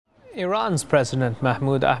Iran's President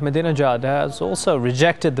Mahmoud Ahmadinejad has also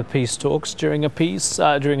rejected the peace talks during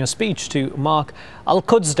a speech to mark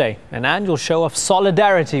Al-Quds Day, an annual show of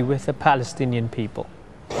solidarity with the Palestinian people.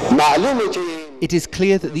 It is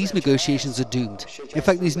clear that these negotiations are doomed. In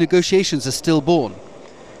fact, these negotiations are stillborn.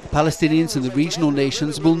 The Palestinians and the regional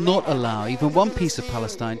nations will not allow even one piece of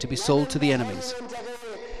Palestine to be sold to the enemies.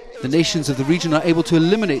 The nations of the region are able to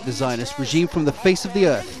eliminate the Zionist regime from the face of the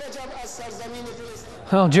earth.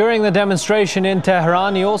 Well, during the demonstration in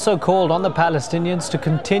Tehran, he also called on the Palestinians to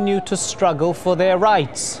continue to struggle for their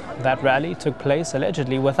rights. That rally took place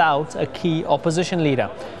allegedly without a key opposition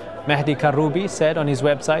leader. Mehdi Karroubi said on his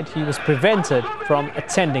website he was prevented from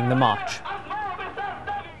attending the march.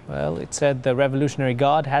 Well, it said the Revolutionary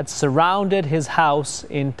Guard had surrounded his house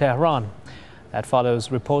in Tehran. That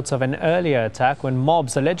follows reports of an earlier attack when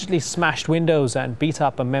mobs allegedly smashed windows and beat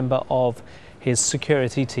up a member of his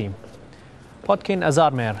security team. Potkin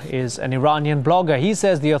Azarmehr is an Iranian blogger. He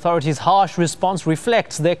says the authorities' harsh response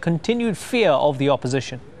reflects their continued fear of the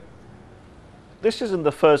opposition. This isn't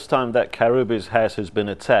the first time that Karroubi's house has been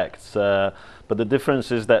attacked, but the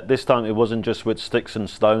difference is that this time it wasn't just with sticks and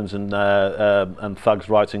stones and thugs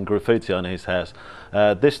writing graffiti on his house.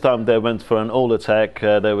 This time they went for an all attack.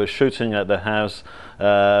 They were shooting at the house.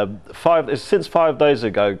 Since 5 days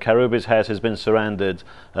ago, Karroubi's house has been surrounded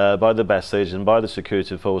by the Basij and by the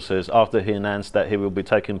security forces after he announced that he will be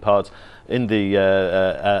taking part in the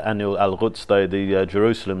annual Al-Quds Day, the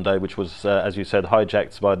Jerusalem Day, which was, as you said,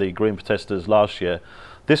 hijacked by the Green protesters last year.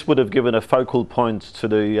 This would have given a focal point to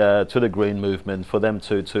the Green movement for them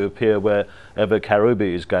to appear wherever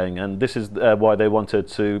Karroubi is going, and this is why they wanted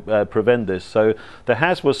to prevent this. So the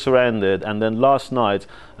house was surrounded, and then last night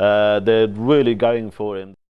they're really going for him.